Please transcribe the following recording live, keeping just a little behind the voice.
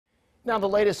Now, the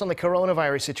latest on the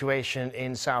coronavirus situation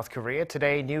in South Korea.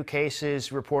 Today, new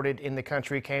cases reported in the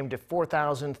country came to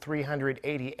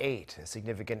 4,388, a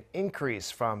significant increase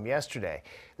from yesterday.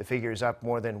 The figure is up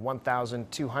more than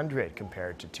 1,200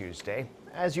 compared to Tuesday.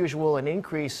 As usual, an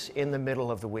increase in the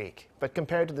middle of the week. But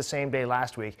compared to the same day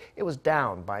last week, it was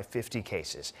down by 50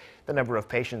 cases. The number of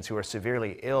patients who are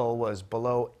severely ill was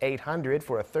below 800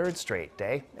 for a third straight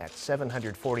day at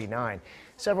 749.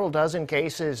 Several dozen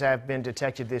cases have been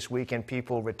detected this week in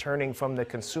people returning from the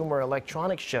Consumer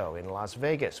Electronics Show in Las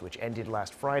Vegas, which ended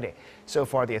last Friday. So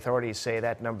far, the authorities say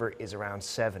that number is around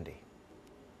 70.